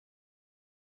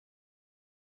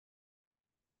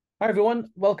Hi everyone,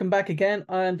 welcome back again.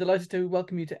 I'm delighted to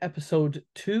welcome you to episode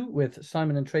 2 with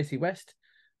Simon and Tracey West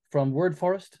from Word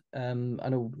Forest. I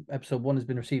know episode 1 has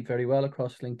been received very well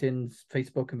across LinkedIn,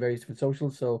 Facebook, and various different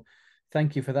socials. So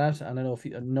thank you for that. And I know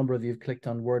a number of you have clicked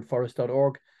on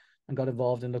wordforest.org and got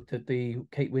involved and looked at the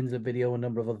Kate Winslet video and a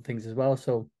number of other things as well.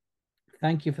 So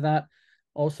thank you for that.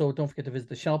 Also, don't forget to visit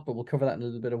the shop, but we'll cover that in a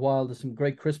little bit of a while. There's some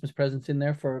great Christmas presents in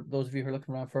there for those of you who are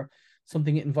looking around for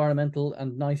something environmental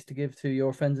and nice to give to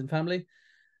your friends and family.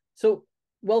 So,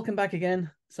 welcome back again,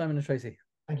 Simon and Tracey.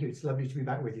 Thank you. It's lovely to be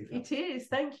back with you, Phil. It is.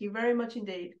 Thank you very much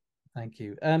indeed. Thank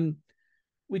you.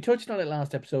 We touched on it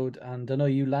last episode, and I know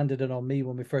you landed it on me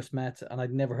when we first met, and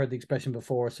I'd never heard the expression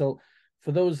before. So,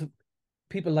 for those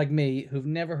people like me who've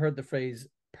never heard the phrase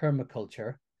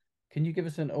permaculture, can you give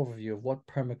us an overview of what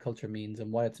permaculture means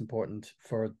and why it's important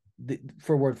for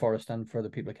Word Forest and for the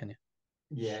people of Kenya?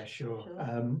 Yeah, sure.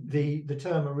 The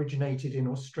term originated in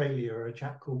Australia. A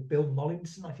chap called Bill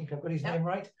Mollinson, I think I've got his name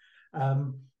right,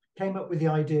 came up with the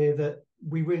idea that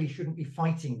we really shouldn't be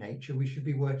fighting nature, we should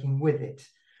be working with it.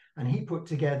 And he put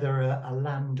together a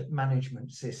land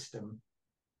management system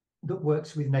that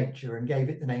works with nature and gave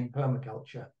it the name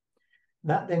permaculture.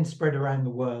 That then spread around the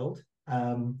world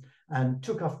and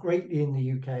took off greatly in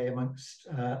the UK amongst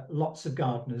lots of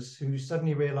gardeners who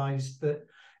suddenly realised that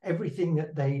everything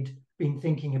that they'd been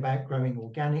thinking about growing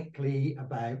organically,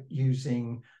 about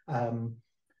using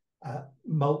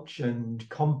mulch and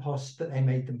compost that they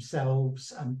made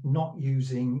themselves, and not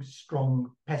using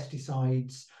strong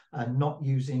pesticides and not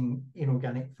using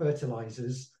inorganic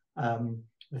fertilizers,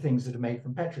 the things that are made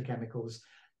from petrochemicals,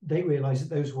 they realized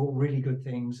that those were all really good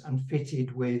things and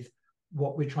fitted with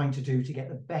what we're trying to do to get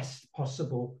the best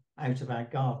possible out of our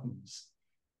gardens.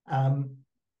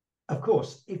 Of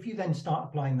course, if you then start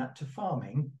applying that to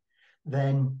farming,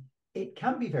 then it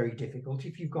can be very difficult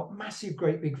if you've got massive,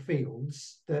 great big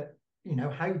fields that,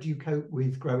 how do you cope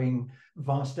with growing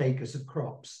vast acres of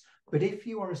crops? But if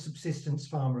you are a subsistence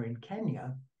farmer in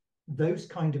Kenya, those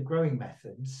kind of growing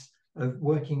methods of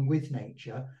working with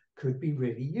nature could be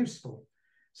really useful.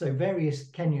 So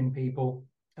various Kenyan people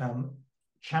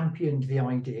championed the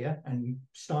idea and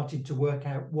started to work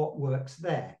out what works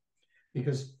there,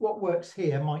 because what works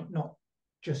here might not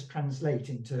just translate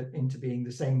into being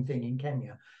the same thing in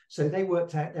Kenya. So they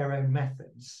worked out their own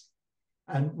methods.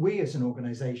 And we as an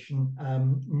organization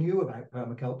knew about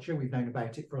permaculture. We've known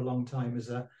about it for a long time as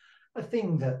a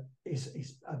thing that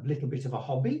is a little bit of a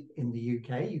hobby in the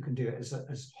UK. You can do it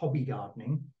as hobby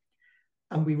gardening.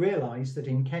 And we realized that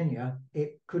in Kenya,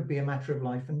 it could be a matter of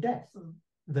life and death.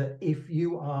 That if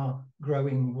you are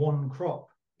growing one crop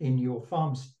in your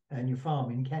farm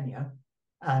in Kenya,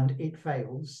 and it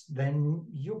fails, then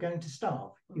you're going to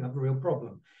starve. You have a real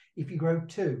problem. If you grow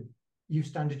two, you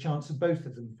stand a chance of both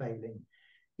of them failing.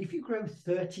 If you grow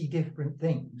 30 different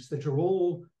things that are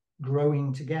all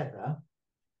growing together,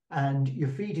 and you're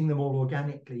feeding them all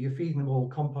organically, you're feeding them all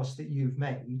compost that you've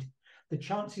made, the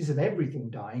chances of everything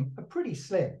dying are pretty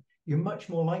slim. You're much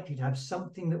more likely to have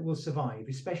something that will survive,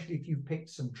 especially if you've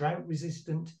picked some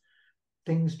drought-resistant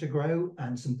things to grow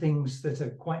and some things that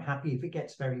are quite happy if it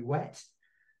gets very wet.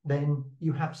 Then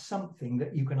you have something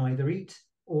that you can either eat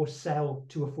or sell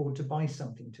to afford to buy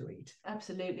something to eat.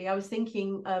 Absolutely. I was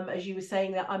thinking, as you were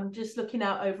saying that, I'm just looking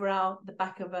out over the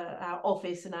back of our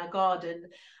office and our garden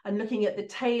and looking at the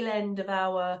tail end of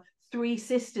our Three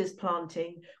Sisters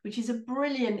planting, which is a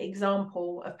brilliant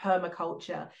example of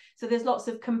permaculture. So there's lots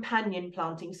of companion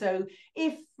planting. So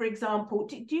if, for example,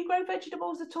 do you grow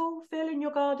vegetables at all, Phil, in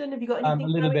your garden? Have you got anything? A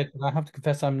little bit. I have to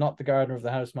confess, I'm not the gardener of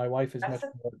the house. My wife is much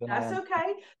more than I am. That's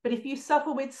okay. But if you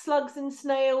suffer with slugs and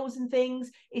snails and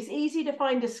things, it's easy to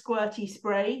find a squirty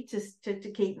spray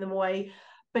to keep them away.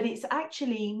 But it's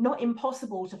actually not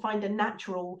impossible to find a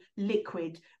natural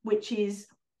liquid, which is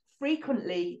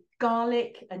frequently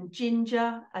garlic and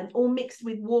ginger and all mixed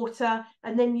with water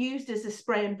and then used as a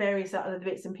spray in various other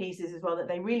bits and pieces as well that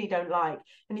they really don't like.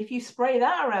 And if you spray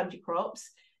that around your crops,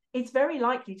 it's very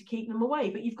likely to keep them away.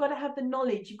 But you've got to have the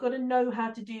knowledge, you've got to know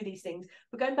how to do these things.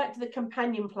 But going back to the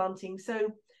companion planting,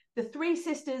 so the Three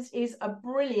Sisters is a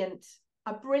brilliant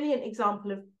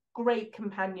example of great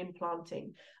companion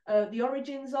planting. The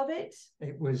origins of it?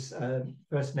 It was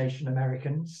First Nation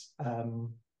Americans,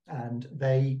 and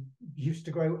they used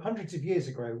to grow, hundreds of years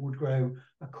ago, would grow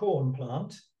a corn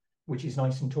plant, which is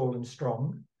nice and tall and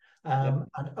strong. And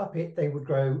up it, they would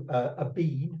grow a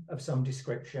bean of some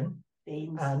description.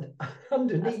 Beans. And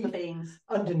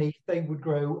underneath, they would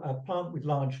grow a plant with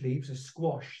large leaves, a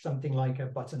squash, something like a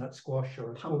butternut squash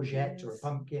or a courgette or a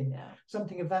pumpkin,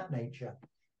 something of that nature.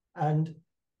 And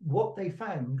what they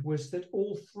found was that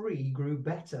all three grew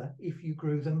better if you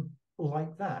grew them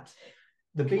like that.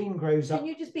 The bean grows up. Can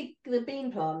you just be the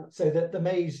bean plant? So that the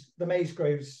maize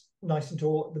grows nice and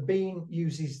tall. The bean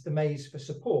uses the maize for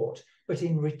support, but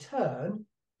in return,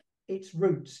 its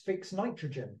roots fix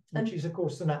nitrogen, which is, of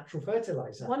course, the natural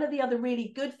fertilizer. One of the other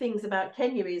really good things about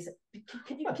Kenya is,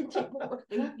 can you continue?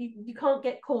 You can't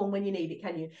get corn when you need it,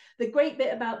 can you? The great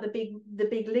bit about the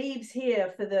big leaves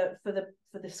here for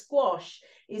the squash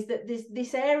is that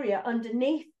this area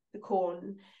underneath the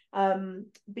corn,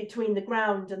 between the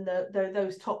ground and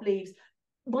those top leaves,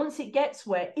 once it gets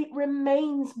wet, it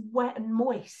remains wet and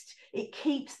moist. It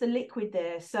keeps the liquid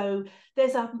there, so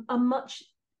there's a much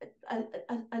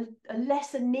a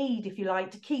lesser need, if you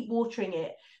like, to keep watering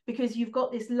it, because you've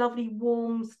got this lovely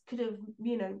warm kind of,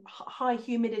 you know, high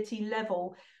humidity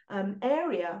level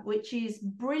area, which is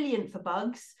brilliant for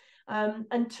bugs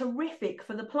and terrific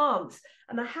for the plants.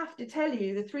 And I have to tell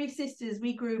you, the Three Sisters,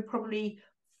 we grew probably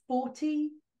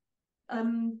 40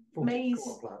 maize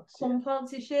corn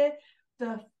plants this year.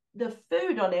 The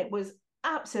food on it was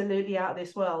absolutely out of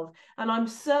this world, and I'm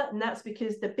certain that's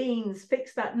because the beans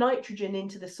fixed that nitrogen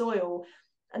into the soil,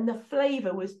 and the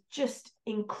flavor was just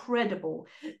incredible.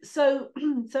 So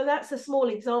that's a small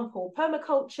example.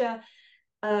 Permaculture,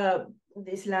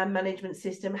 this land management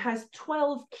system, has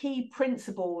 12 key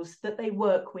principles that they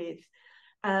work with.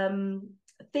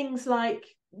 Things like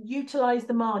utilize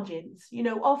the margins. You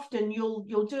know, often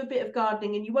you'll do a bit of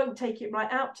gardening and you won't take it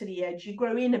right out to the edge, you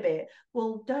grow in a bit.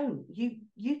 Well, don't. You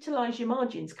utilize your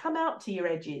margins, come out to your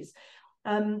edges.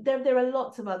 There are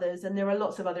lots of others, and there are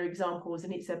lots of other examples,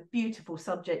 and it's a beautiful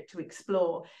subject to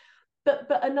explore. But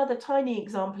another tiny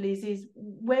example is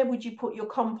where would you put your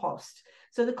compost?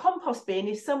 So the compost bin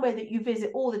is somewhere that you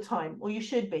visit all the time, or you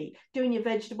should be doing your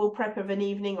vegetable prep of an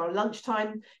evening or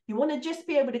lunchtime. You want to just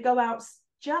be able to go out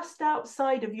just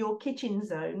outside of your kitchen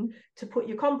zone to put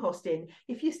your compost in.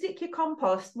 If you stick your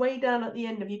compost way down at the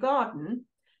end of your garden,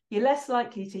 you're less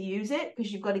likely to use it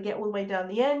because you've got to get all the way down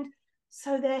the end.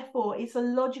 So therefore, it's a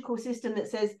logical system that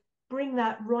says, bring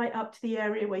that right up to the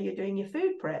area where you're doing your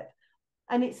food prep.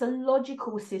 And it's a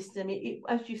logical system. It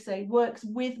as you say, works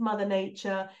with Mother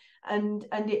Nature, and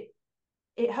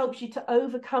it helps you to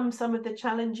overcome some of the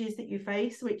challenges that you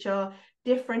face, which are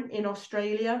different in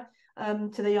Australia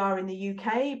to they are in the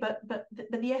UK, but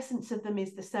the essence of them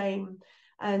is the same.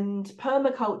 And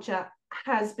permaculture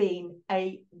has been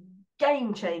a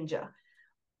game changer,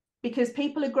 because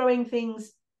people are growing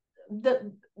things that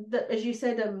as you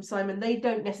said, Simon, they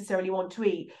don't necessarily want to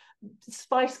eat.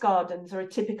 Spice gardens are a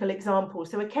typical example.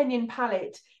 So a Kenyan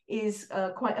palate is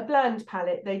quite a bland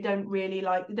palate. They don't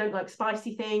like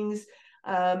spicy things.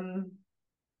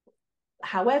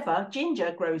 However,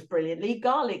 ginger grows brilliantly,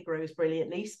 garlic grows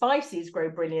brilliantly, spices grow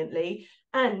brilliantly,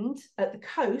 and at the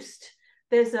coast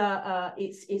there's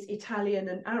it's Italian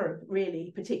and Arab,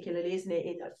 really, particularly, isn't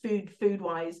it, in food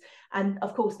wise. And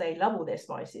of course they love all their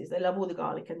spices, they love all the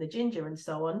garlic and the ginger and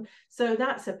so on. So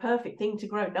that's a perfect thing to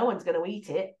grow. No one's going to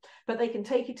eat it, but they can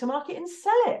take it to market and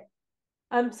sell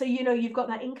it. So, you know, you've got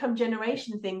that income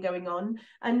generation thing going on.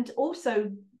 And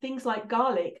also things like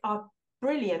garlic are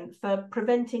brilliant for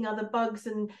preventing other bugs,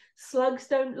 and slugs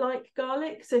don't like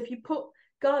garlic. So if you put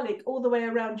garlic all the way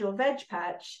around your veg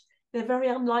patch, they're very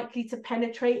unlikely to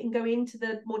penetrate and go into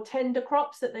the more tender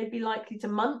crops that they'd be likely to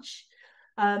munch.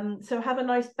 So have a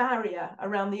nice barrier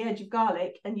around the edge of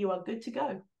garlic and you are good to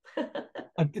go.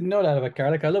 I didn't know that about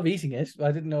garlic. I love eating it.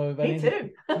 I didn't know about Me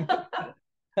too.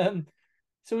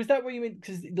 So is that what you mean?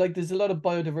 Because like there's a lot of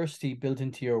biodiversity built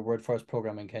into your Word Forest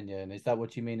program in Kenya, and is that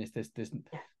what you mean? Is this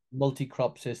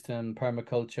multi-crop system,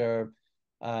 permaculture,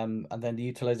 and then the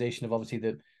utilization of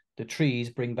obviously the trees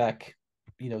bring back,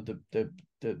 you know, the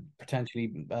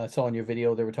potentially saw in your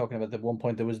video they were talking about at one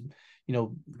point there was, you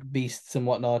know, beasts and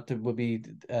whatnot that would be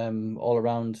all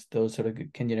around those sort of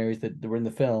Kenyan areas that were in the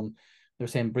film. They're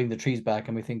saying bring the trees back,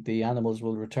 and we think the animals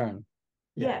will return.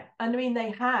 Yeah, and I mean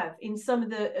they have in some of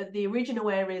the original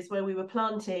areas where we were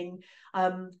planting.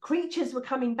 Creatures were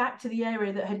coming back to the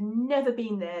area that had never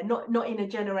been there, not in a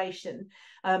generation.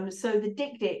 So the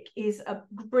dik-dik is a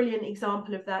brilliant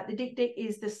example of that. The dik-dik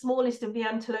is the smallest of the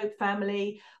antelope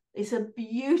family. It's a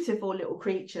beautiful little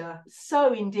creature,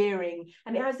 so endearing,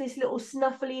 and it has this little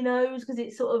snuffly nose because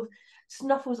it sort of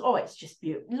snuffles. Oh, it's just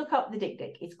beautiful. Look up the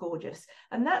dik-dik, it's gorgeous.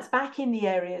 And that's back in the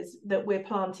areas that we're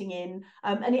planting in,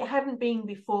 and it hadn't been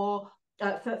before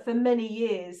for many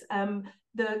years.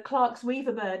 The Clark's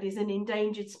weaver bird is an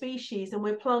endangered species, and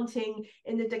we're planting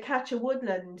in the Dakacha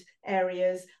woodland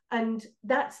areas, and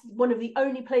that's one of the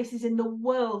only places in the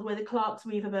world where the Clark's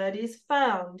weaver bird is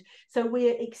found. So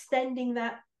we're extending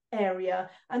that area,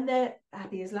 and they're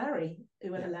happy as Larry,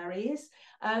 whoever Larry is.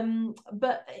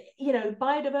 But you know,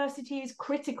 biodiversity is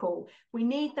critical. We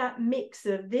need that mix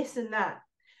of this and that.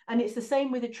 And it's the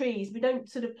same with the trees. We don't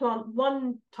sort of plant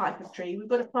one type of tree. We've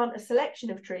got to plant a selection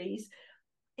of trees.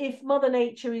 If Mother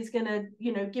Nature is going to,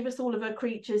 you know, give us all of her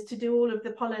creatures to do all of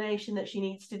the pollination that she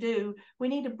needs to do, we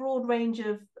need a broad range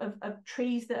of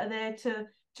trees that are there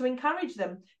to encourage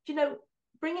them. You know,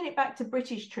 bringing it back to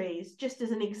British trees, just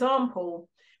as an example,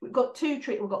 we've got two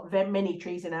trees. We've got very many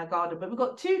trees in our garden, but we've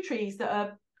got two trees that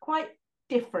are quite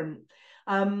different.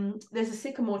 There's a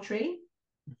sycamore tree.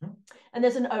 Mm-hmm. And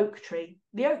there's an oak tree.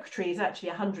 The oak tree is actually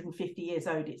 150 years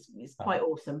old. It's quite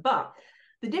awesome. But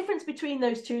the difference between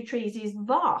those two trees is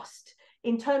vast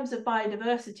in terms of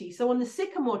biodiversity. So on the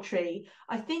sycamore tree,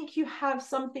 I think you have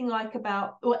something like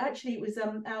about, or actually it was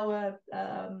our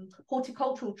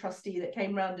horticultural trustee that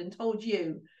came round and told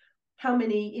you how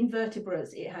many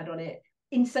invertebrates it had on it.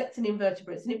 Insects and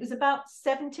invertebrates, and it was about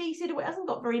 70. He said it hasn't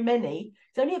got very many,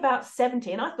 it's only about 70.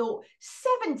 And I thought,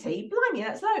 70, blimey,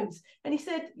 that's loads. And he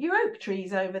said, your oak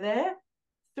trees over there,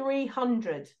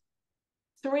 300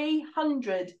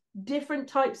 different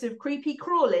types of creepy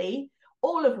crawly,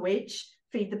 all of which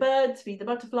feed the birds, feed the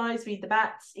butterflies, feed the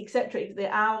bats, etc.,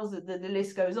 the owls, the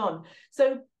list goes on.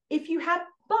 So if you have,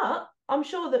 but I'm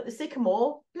sure that the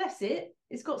sycamore, bless it,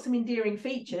 it's got some endearing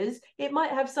features. It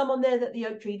might have some on there that the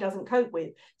oak tree doesn't cope with.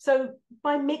 So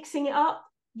by mixing it up,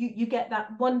 you get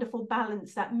that wonderful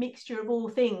balance, that mixture of all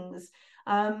things.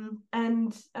 Mother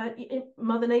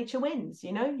Nature wins,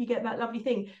 you know, you get that lovely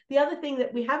thing. The other thing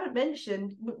that we haven't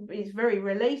mentioned is very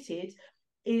related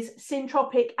is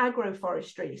syntropic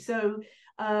agroforestry. So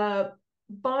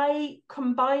by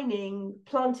combining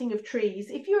planting of trees,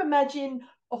 if you imagine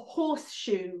a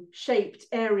horseshoe shaped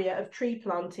area of tree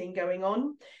planting going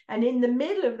on, and in the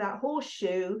middle of that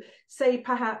horseshoe, say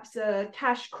perhaps a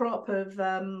cash crop of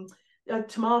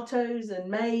tomatoes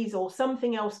and maize or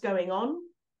something else going on.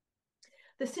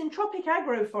 The syntropic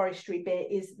agroforestry bit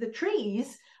is the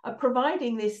trees are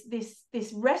providing this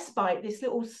respite, this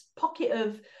little pocket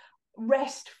of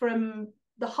rest from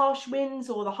the harsh winds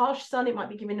or the harsh sun. It might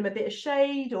be giving them a bit of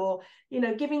shade, or, you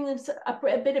know, giving them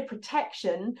a bit of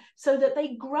protection so that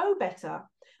they grow better.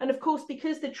 And of course,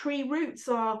 because the tree roots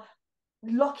are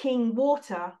locking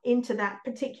water into that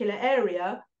particular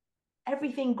area,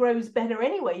 everything grows better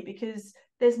anyway, because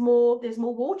there's more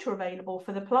water available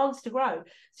for the plants to grow.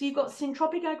 So you've got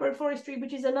syntropic agroforestry,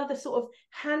 which is another sort of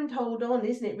handhold on,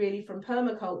 isn't it, really, from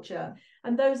permaculture.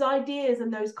 And those ideas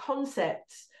and those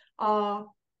concepts are,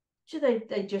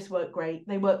 they just work great.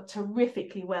 They work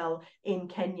terrifically well in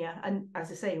Kenya. And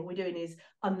as I say, all we're doing is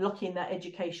unlocking that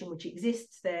education which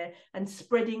exists there and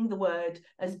spreading the word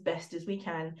as best as we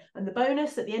can. And the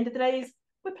bonus at the end of the day is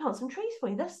we plant some trees for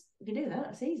you. If you do that,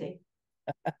 that's easy.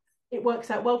 It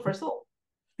works out well for us all.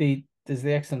 There's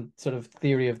the excellent sort of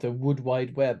theory of the wood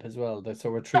wide web as well. That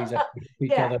sort of trees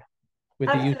each other with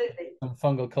absolutely. The use of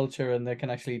fungal culture, and they can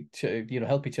actually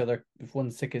help each other. If one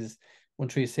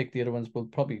tree is sick, the other ones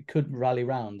could rally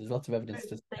round. There's lots of evidence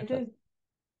to they do.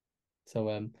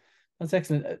 So that's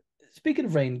excellent. Speaking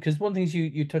of rain, because one thing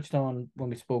you touched on when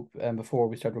we spoke before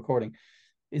we started recording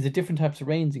is the different types of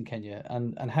rains in Kenya,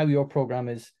 and how your program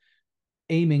is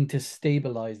aiming to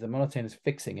stabilize them. I'm not saying it's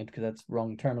fixing it, because that's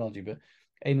wrong terminology, but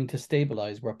aiming to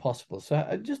stabilize where possible.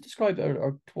 So just describe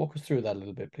or walk us through that a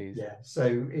little bit, please. Yeah,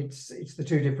 so it's the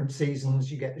two different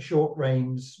seasons. You get the short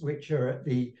rains, which are at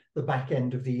the back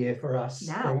end of the year for us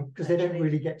now, because they don't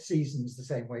really get seasons the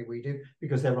same way we do,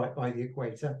 because they're right by the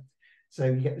equator. So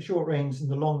you get the short rains and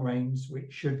the long rains,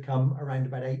 which should come around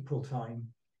about April time.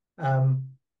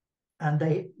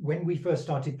 And when we first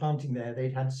started planting there,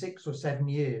 they'd had 6 or 7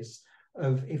 years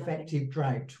of effective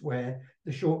drought, where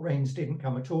the short rains didn't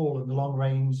come at all and the long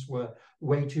rains were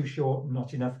way too short and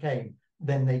not enough came.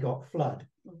 Then they got flood.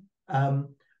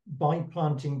 By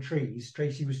planting trees,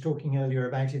 Tracey was talking earlier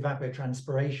about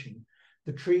evapotranspiration.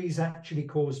 The trees actually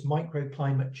cause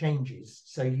microclimate changes.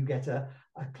 So you get a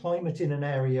climate in an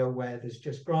area where there's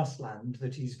just grassland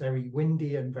that is very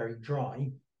windy and very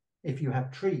dry. If you have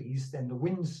trees, then the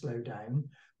winds slow down,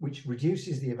 which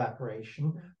reduces the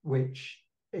evaporation, which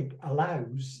it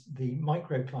allows the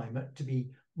microclimate to be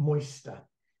moister.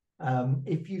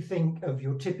 If you think of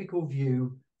your typical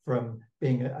view from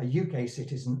being a UK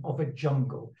citizen of a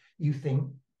jungle, you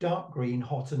think dark green,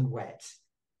 hot and wet.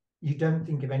 You don't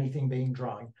think of anything being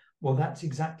dry. Well, that's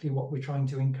exactly what we're trying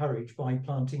to encourage by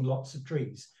planting lots of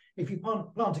trees. If you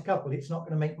plant a couple, it's not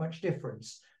going to make much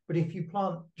difference. But if you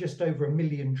plant just over 1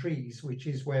 million trees, which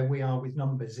is where we are with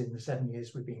numbers in the 7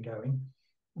 years we've been going,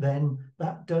 then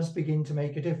that does begin to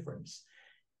make a difference.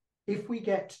 if we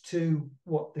get to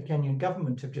what the Kenyan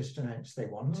government have just announced they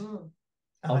want,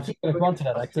 I was just going to come on to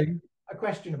that, actually. A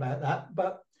question about that,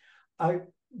 but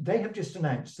they have just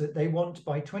announced that they want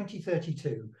by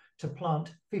 2032 to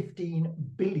plant 15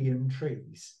 billion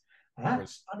trees. And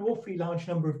that's an awfully large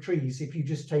number of trees if you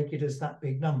just take it as that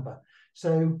big number.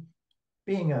 So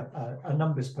being a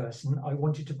numbers person, I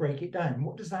wanted to break it down.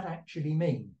 What does that actually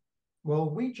mean? Well,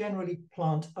 we generally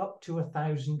plant up to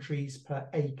 1,000 trees per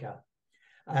acre.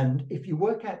 And if you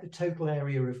work out the total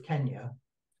area of Kenya,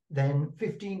 then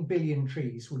 15 billion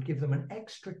trees would give them an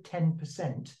extra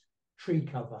 10% tree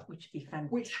cover. Which would be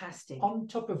fantastic. Which, on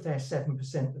top of their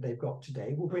 7% that they've got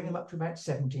today, will bring them up to about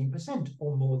 17%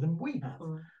 or more than we have,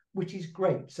 which is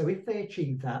great. So if they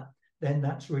achieve that, then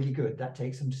that's really good. That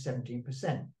takes them to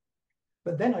 17%.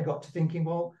 But then I got to thinking,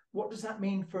 well, what does that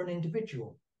mean for an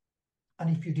individual? And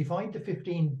if you divide the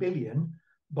 15 billion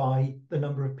by the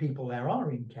number of people there are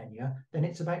in Kenya, then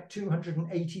it's about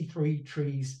 283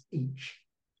 trees each.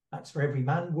 That's for every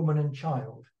man, woman, and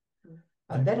child.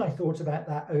 And then I thought about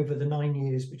that over the 9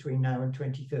 years between now and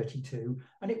 2032,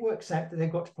 and it works out that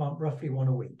they've got to plant roughly one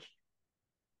a week,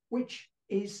 which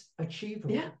is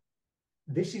achievable. Yeah.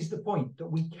 This is the point, that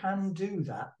we can do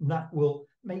that, and that will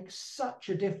make such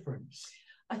a difference.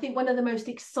 I think one of the most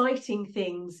exciting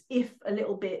things, if a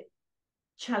little bit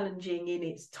challenging in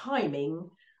its timing,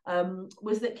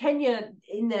 was that Kenya,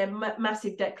 in their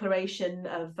massive declaration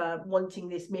of wanting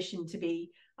this mission to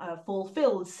be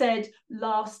fulfilled, said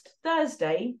last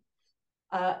Thursday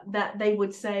that they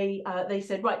would say, they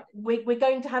said, right, we're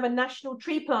going to have a national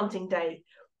tree planting day.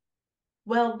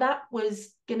 Well, that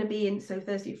was going to be in, so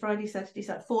Thursday, Friday, Saturday,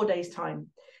 4 days time.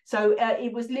 So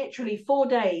it was literally 4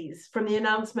 days from the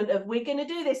announcement of we're going to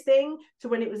do this thing to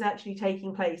when it was actually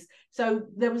taking place. So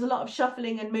there was a lot of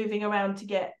shuffling and moving around to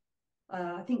get,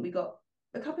 I think we got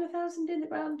a couple of thousand in the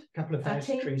ground. A couple of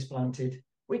thousand trees planted.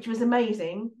 Which was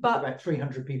amazing. But about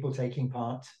 300 people taking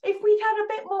part. If we'd had a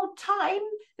bit more time,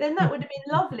 then that would have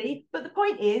been lovely. But the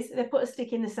point is, they put a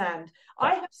stick in the sand.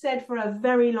 I have said for a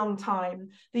very long time,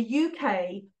 the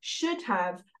UK should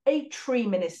have a tree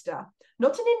minister,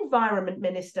 not an environment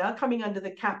minister coming under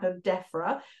the cap of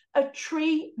DEFRA, a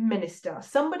tree minister,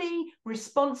 somebody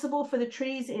responsible for the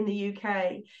trees in the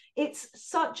UK. It's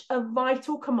such a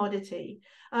vital commodity.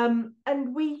 And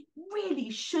we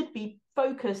really should be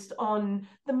focused on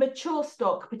the mature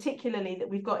stock, particularly that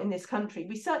we've got in this country.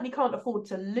 We certainly can't afford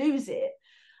to lose it.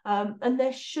 And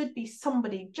there should be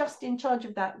somebody just in charge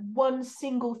of that one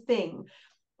single thing.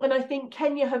 And I think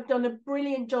Kenya have done a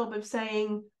brilliant job of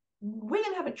saying, we're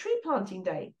going to have a tree planting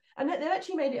day. And they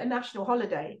actually made it a national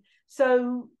holiday.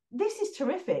 So this is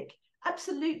terrific,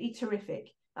 absolutely terrific.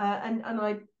 And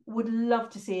I would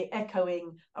love to see it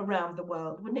echoing around the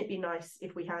world. Wouldn't it be nice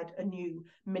if we had a new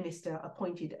minister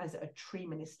appointed as a tree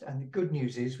minister? And the good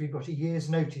news is we've got a year's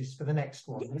notice for the next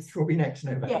one, which will be next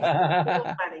November.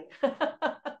 Yes.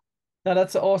 No,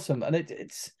 that's awesome. And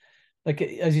it's like,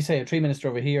 as you say, a tree minister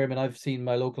over here. I mean, I've seen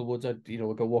my local woods. I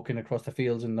go walking across the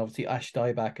fields, and obviously ash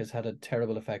dieback has had a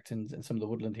terrible effect in some of the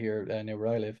woodland here near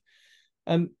where I live.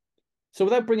 So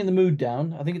without bringing the mood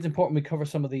down, I think it's important we cover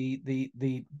some of the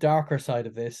darker side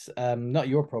of this. Not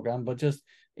your program, but just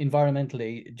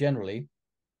environmentally generally.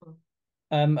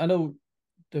 I know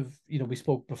we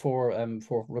spoke before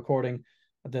for recording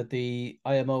that the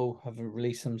IMO have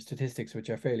released some statistics which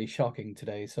are fairly shocking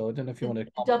today. So I don't know if you want to.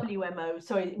 The WMO,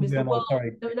 sorry, it was the World.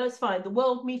 Sorry. No, it's fine. The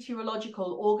World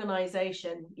Meteorological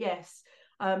Organization. Yes.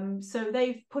 So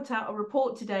they've put out a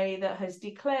report today that has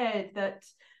declared that.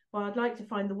 Well, I'd like to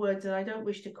find the words, and I don't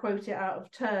wish to quote it out of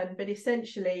turn, but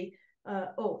essentially,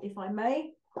 if I may.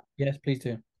 Yes, please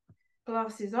do.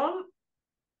 Glasses on.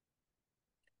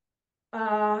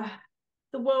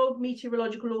 The World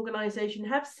Meteorological Organization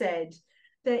have said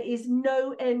there is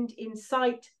no end in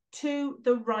sight to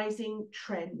the rising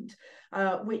trend,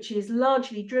 which is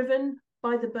largely driven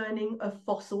by the burning of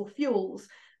fossil fuels.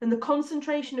 And the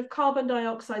concentration of carbon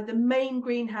dioxide, the main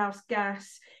greenhouse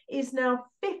gas, is now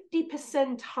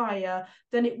 50% higher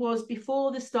than it was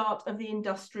before the start of the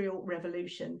Industrial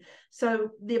Revolution.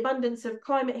 So the abundance of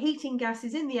climate heating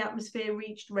gases in the atmosphere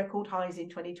reached record highs in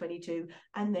 2022,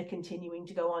 and they're continuing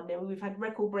to go on. Now, we've had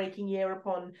record-breaking year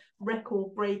upon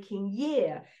record-breaking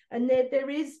year, and there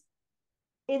is,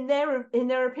 in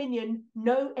their opinion,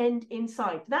 no end in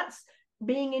sight. That's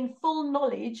being in full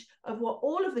knowledge of what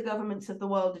all of the governments of the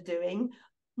world are doing.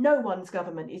 No one's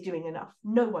government is doing enough.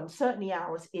 No one, certainly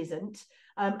ours, isn't.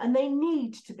 And they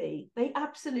need to be. They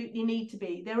absolutely need to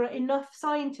be. There are enough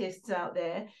scientists out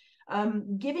there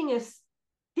giving us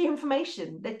the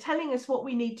information. They're telling us what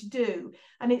we need to do.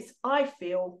 And it's, I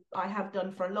feel, I have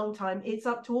done for a long time, it's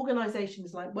up to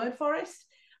organizations like Word Forest.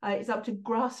 It's up to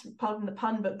pardon the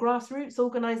pun, but grassroots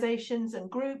organizations and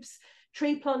groups,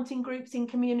 tree planting groups in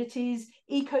communities,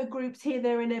 eco groups here,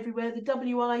 there, and everywhere, the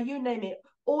WI, you name it,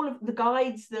 all of the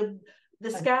guides, the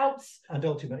scouts. And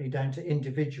ultimately down to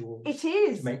individuals. It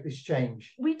is. To make this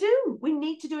change. We do. We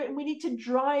need to do it, and we need to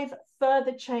drive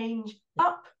further change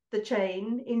up the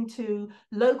chain into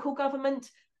local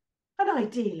government and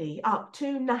ideally up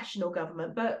to national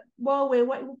government. But while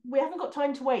we haven't got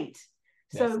time to wait.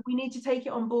 So yes, we need to take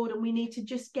it on board, and we need to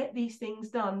just get these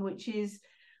things done, which is,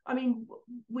 I mean,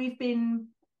 we've been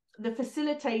the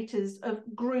facilitators of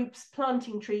groups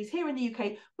planting trees here in the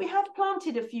UK. We have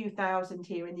planted a few thousand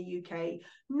here in the UK,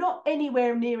 not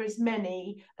anywhere near as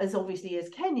many as obviously as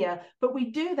Kenya, but we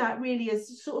do that really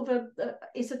as sort of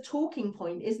it's a talking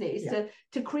point, isn't it? It's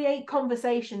to create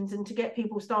conversations and to get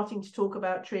people starting to talk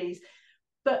about trees.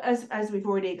 But as we've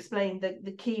already explained,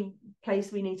 the key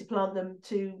place we need to plant them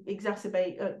to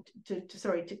exacerbate,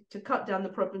 to cut down the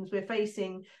problems we're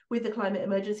facing with the climate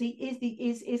emergency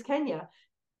is Kenya.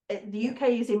 The UK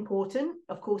is important,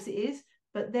 of course it is,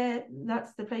 but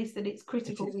that's the place that it's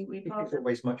critical. It's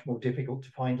always much more difficult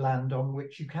to find land on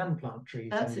which you can plant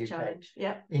trees. That's in the a challenge.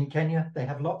 Yeah. In Kenya, they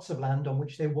have lots of land on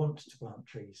which they want to plant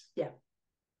trees. Yeah.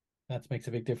 That makes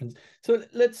a big difference. So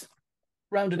let's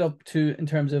round it up in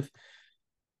terms of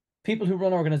people who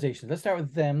run organizations. Let's start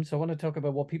with them. So I want to talk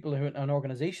about what people who and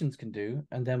organizations can do,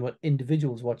 and then what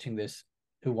individuals watching this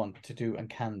who want to do and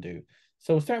can do.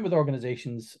 So starting with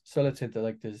organizations, so let's say that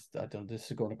like this, I don't know,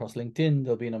 this is going across LinkedIn.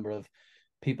 There'll be a number of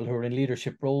people who are in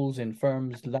leadership roles in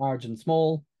firms, large and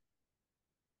small.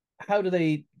 How do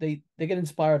they get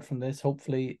inspired from this,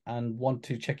 hopefully, and want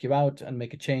to check you out and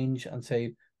make a change and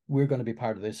say, we're going to be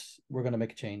part of this, we're going to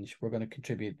make a change, we're going to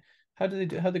contribute. How do they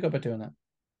go about doing that?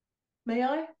 May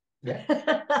I?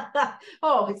 Yeah.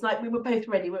 Oh, it's like we were both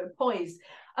ready, we were poised.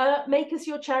 Make us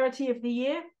your charity of the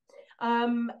year.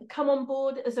 Come on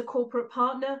board as a corporate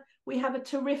partner. We have a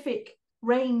terrific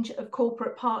range of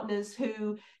corporate partners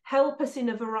who help us in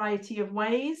a variety of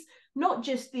ways, not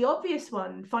just the obvious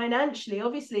one financially.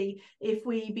 Obviously, if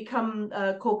we become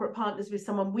corporate partners with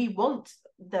someone, we want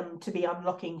them to be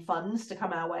unlocking funds to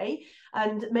come our way,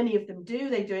 and many of them do.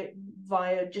 They do it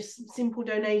via just simple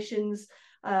donations,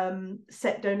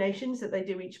 set donations that they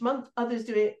do each month. Others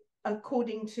do it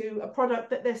according to a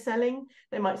product that they're selling.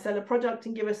 They might sell a product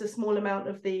and give us a small amount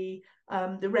of the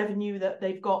revenue that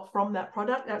they've got from that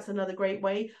product. That's another great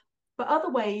way. But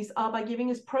other ways are by giving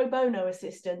us pro bono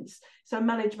assistance. So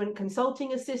management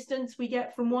consulting assistance we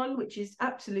get from one, which is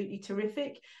absolutely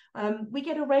terrific. We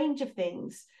get a range of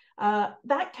things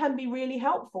that can be really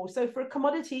helpful. So for a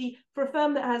commodity, for a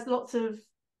firm that has lots of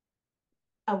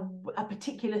a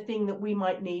particular thing that we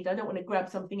might need, I don't want to grab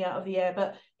something out of the air,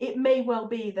 but it may well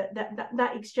be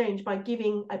that exchange, by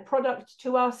giving a product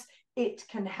to us, it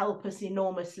can help us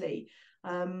enormously.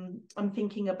 I'm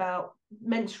thinking about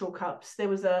menstrual cups. There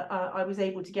was I was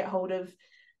able to get hold of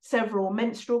several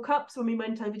menstrual cups when we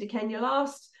went over to Kenya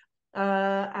last,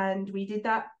 and we did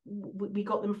that. We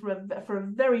got them for a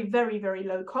very, very, very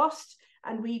low cost,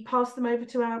 and we passed them over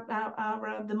to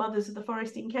the mothers of the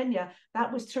forest in Kenya.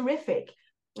 That was terrific.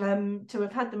 To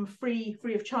have had them free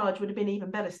of charge would have been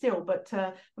even better still, but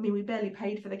I mean, we barely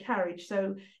paid for the carriage,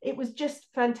 so it was just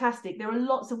fantastic. There are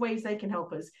lots of ways they can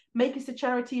help us. Make us a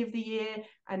charity of the year,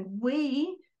 and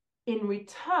we in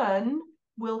return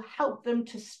will help them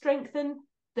to strengthen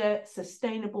their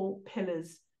sustainable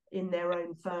pillars in their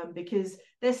own firm, because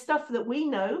there's stuff that we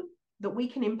know that we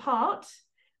can impart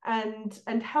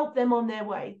and help them on their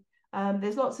way.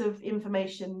 There's lots of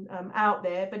information out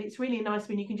there, but it's really nice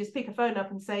when you can just pick a phone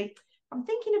up and say, I'm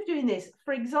thinking of doing this.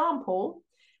 For example,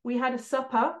 we had a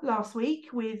supper last week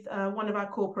with one of our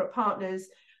corporate partners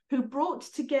who brought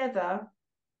together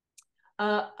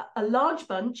a large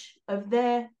bunch of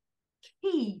their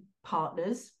key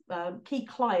partners, key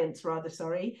clients rather,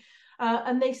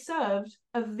 and they served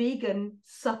a vegan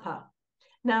supper.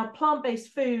 Now,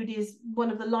 plant-based food is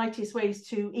one of the lightest ways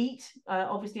to eat,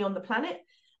 obviously, on the planet.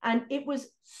 And it was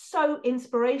so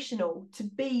inspirational to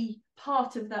be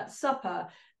part of that supper.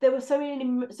 There were so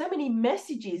many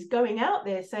messages going out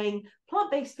there saying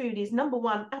plant-based food is, number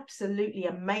one, absolutely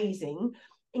amazing,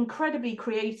 incredibly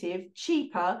creative,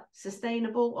 cheaper,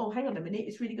 sustainable. Oh, hang on a minute,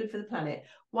 it's really good for the planet.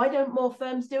 Why don't more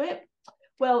firms do it?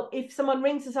 Well, if someone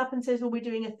rings us up and says, well, we're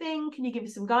doing a thing, can you give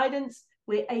us some guidance?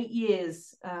 We're 8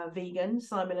 years vegan,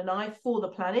 Simon and I, for the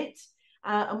planet,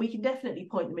 and we can definitely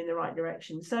point them in the right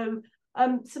direction. So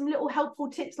some little helpful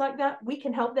tips like that, we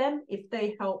can help them if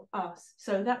they help us.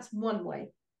 So that's one way.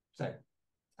 So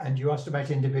And you asked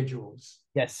about individuals.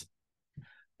 Yes.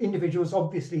 Individuals,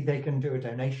 obviously, they can do a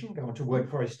donation. Go on to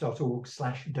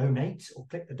wordforest.org/donate or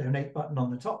click the donate button on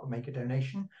the top and make a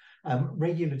donation.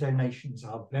 Regular donations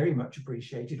are very much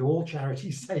appreciated. All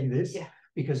charities say this,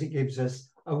 because it gives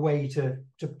us a way to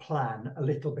plan a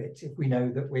little bit if we know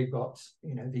that we've got,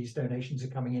 these donations are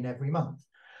coming in every month.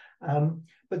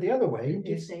 But the other way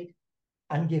is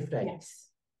gift aid. Yes.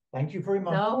 Thank you very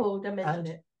much. No, don't mention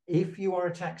it. If you are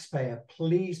a taxpayer,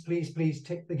 please, please, please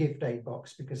tick the gift aid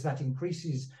box, because that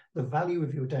increases the value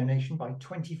of your donation by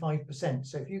 25%.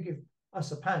 So if you give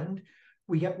us £1,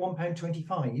 we get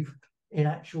 £1.25 in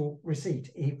actual receipt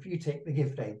if you tick the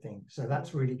gift aid thing. So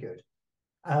that's really good.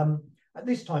 At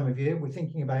this time of year, we're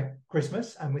thinking about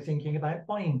Christmas and we're thinking about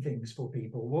buying things for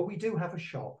people. Well, we do have a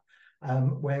shop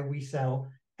where we sell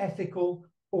ethical,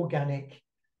 organic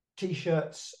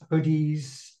T-shirts,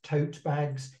 hoodies, tote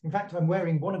bags. In fact, I'm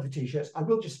wearing one of the T-shirts. I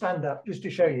will just stand up just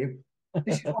to show you.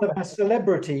 This is one of our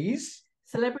celebrities.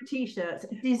 Celebrity T-shirts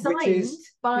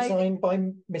designed by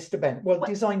Mr. Ben. Well,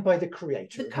 designed by the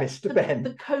creator, Mr. Ben.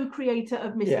 The co-creator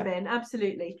of Mr. Ben,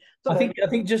 absolutely. So I think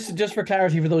just for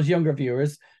clarity for those younger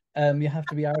viewers, you have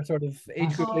to be our sort of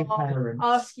age group.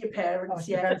 Ask your parents. Ask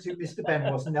your parents who Mr. Ben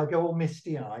was, and they'll go all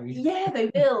misty-eyed. Yeah, they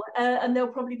will, and they'll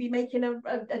probably be making a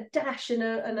dash and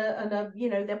a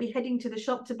they'll be heading to the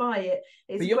shop to buy it.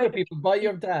 For younger people, buy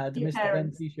your dad a Mr.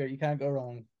 Ben T-shirt. You can't go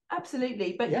wrong.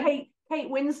 Absolutely, but Kate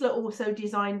Winslet also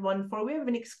designed one for. We have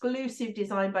an exclusive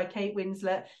design by Kate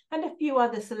Winslet and a few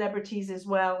other celebrities as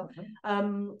well.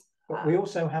 But we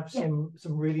also have some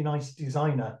really nice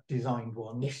designed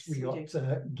ones. Yes, we got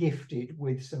gifted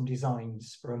with some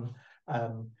designs from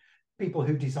people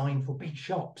who design for big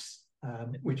shops,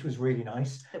 which was really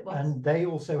nice. And they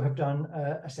also have done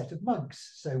a set of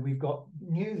mugs. So we've got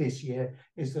new this year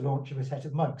is the launch of a set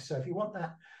of mugs. So if you want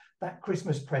that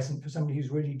Christmas present for somebody who's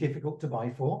really difficult to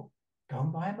buy for, go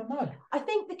and buy them a mug. I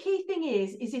think the key thing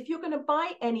is if you're going to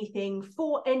buy anything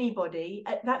for anybody,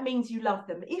 that means you love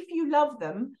them. If you love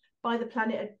them, buy the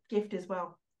planet a gift as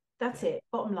well. That's it.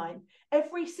 Bottom line.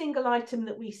 Every single item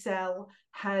that we sell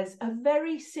has a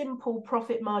very simple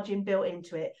profit margin built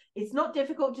into it. It's not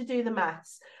difficult to do the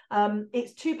maths.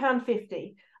 It's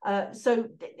 £2.50. So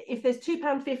if there's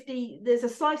 £2.50, there's a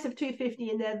slice of £2.50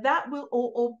 in there. That will,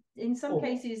 or in some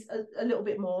cases, a little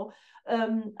bit more.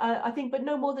 I think, but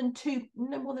no more than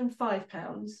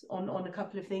 £5 on a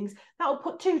couple of things. That'll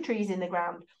put 2 trees in the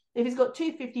ground. If it's got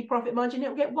 £2.50 profit margin,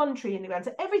 it'll get 1 tree in the ground.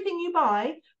 So everything you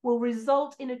buy will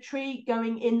result in a tree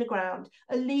going in the ground,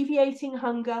 alleviating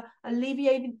hunger,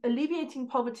 alleviating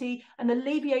poverty, and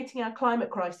alleviating our climate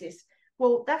crisis.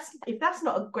 Well, if that's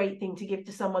not a great thing to give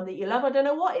to someone that you love, I don't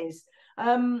know what is.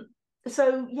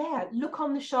 So yeah, look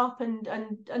on the shop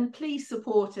and please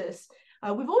support us.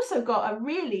 We've also got a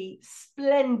really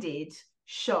splendid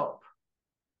shop.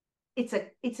 It's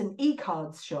an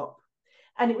e-cards shop.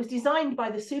 And it was designed by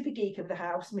the super geek of the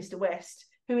house, Mr. West,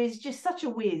 who is just such a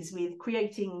whiz with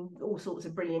creating all sorts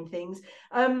of brilliant things.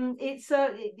 It's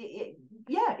an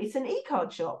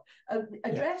e-card shop.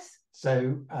 Address?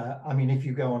 So, I mean, if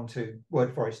you go on to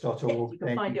wordforest.org, you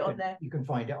can find it on there. You can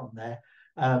find it on there.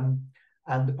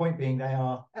 And the point being, they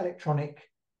are electronic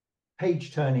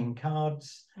page-turning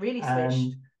cards. Really swish.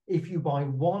 And if you buy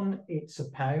 1, it's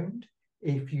 £1.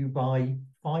 If you buy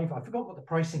 5, I forgot what the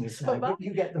pricing is now, but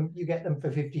you get them for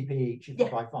 50p each if you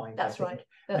buy 5. That's right.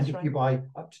 And if you buy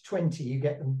up to 20, you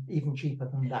get them even cheaper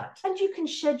than that. And you can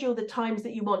schedule the times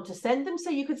that you want to send them. So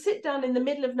you could sit down in the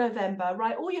middle of November,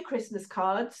 write all your Christmas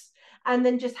cards, and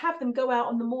then just have them go out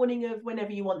on the morning of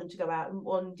whenever you want them to go out,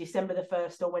 on December the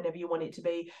 1st or whenever you want it to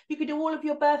be. You could do all of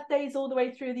your birthdays all the way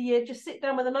through the year. Just sit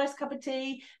down with a nice cup of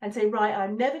tea and say, right,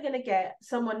 I'm never going to get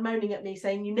someone moaning at me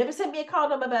saying, you never sent me a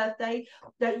card on my birthday.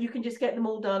 That you can just get them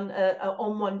all done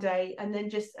on one day. And then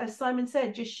just, as Simon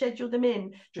said, just schedule them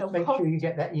in. Just make sure you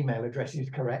get that email address is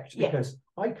correct, because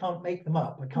I can't make them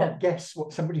up. I can't guess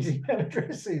what somebody's email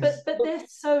address is. But they're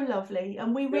so lovely,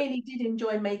 and we really did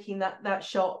enjoy making that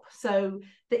shop. So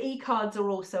the e-cards are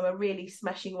also a really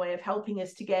smashing way of helping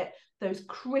us to get those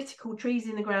critical trees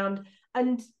in the ground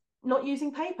and not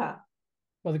using paper.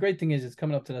 Well, the great thing is it's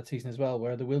coming up to that season as well,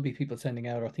 where there will be people sending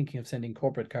out or thinking of sending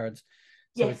corporate cards.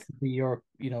 So it could be your,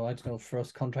 I don't know, for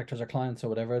us contractors or clients or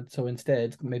whatever. So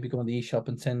instead, maybe go on the e-shop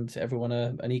and send everyone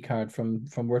an e-card from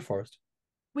WordForest.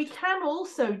 We can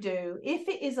also do, if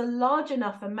it is a large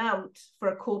enough amount for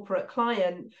a corporate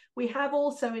client, we have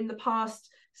also in the past,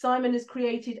 Simon has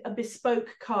created a bespoke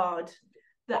card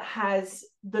that has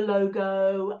the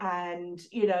logo and,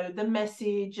 you know, the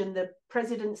message and the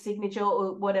president's signature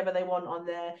or whatever they want on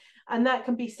there. And that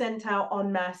can be sent out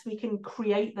en masse. We can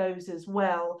create those as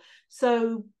well.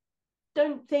 So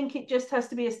don't think it just has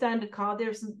to be a standard card.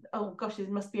 There's some, oh gosh, there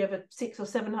must be over 600 or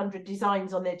 700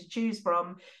 designs on there to choose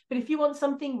from. But if you want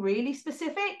something really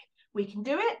specific, we can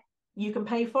do it. You can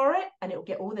pay for it, and it'll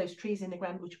get all those trees in the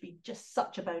ground, which would be just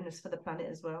such a bonus for the planet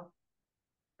as well.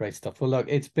 Great stuff. Well, look,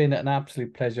 it's been an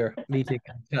absolute pleasure meeting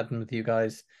and chatting with you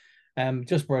guys.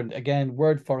 Just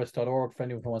wordforest.org for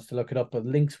anyone who wants to look it up, but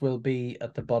links will be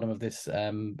at the bottom of this.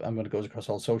 I'm going to go across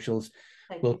all socials.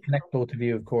 We'll connect both of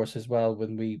you, of course, as well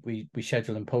when we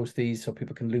schedule and post these, so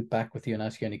people can loop back with you and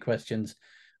ask you any questions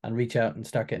and reach out and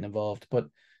start getting involved. But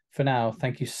for now,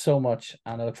 thank you so much,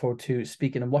 and I look forward to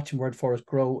speaking and watching Word Forest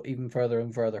grow even further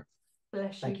and further.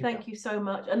 Bless you. Thank you so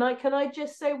much. And can I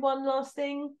just say one last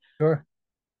thing? Sure.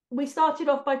 We started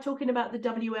off by talking about the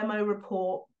WMO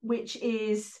report, which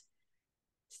is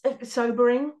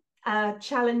sobering,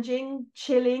 challenging,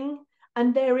 chilling,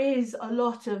 and there is a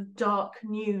lot of dark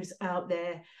news out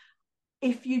there.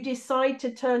 If you decide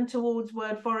to turn towards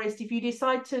Word Forest, if you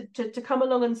decide to come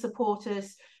along and support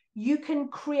us, you can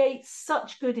create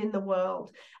such good in the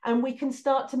world, and we can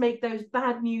start to make those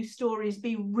bad news stories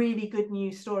be really good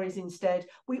news stories instead.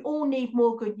 We all need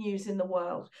more good news in the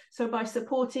world. So by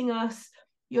supporting us,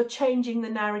 you're changing the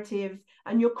narrative,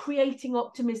 and you're creating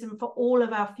optimism for all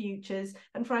of our futures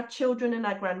and for our children and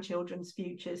our grandchildren's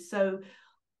futures. So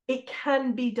it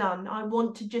can be done. I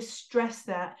want to just stress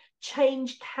that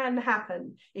change can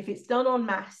happen if it's done en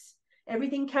masse.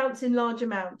 Everything counts in large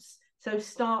amounts. So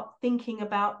start thinking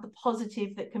about the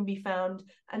positive that can be found,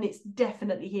 and it's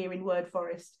definitely here in Word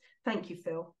Forest. Thank you,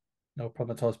 Phil. No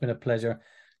problem at all. It's been a pleasure.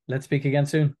 Let's speak again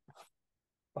soon.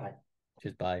 Bye.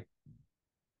 Cheers. Bye.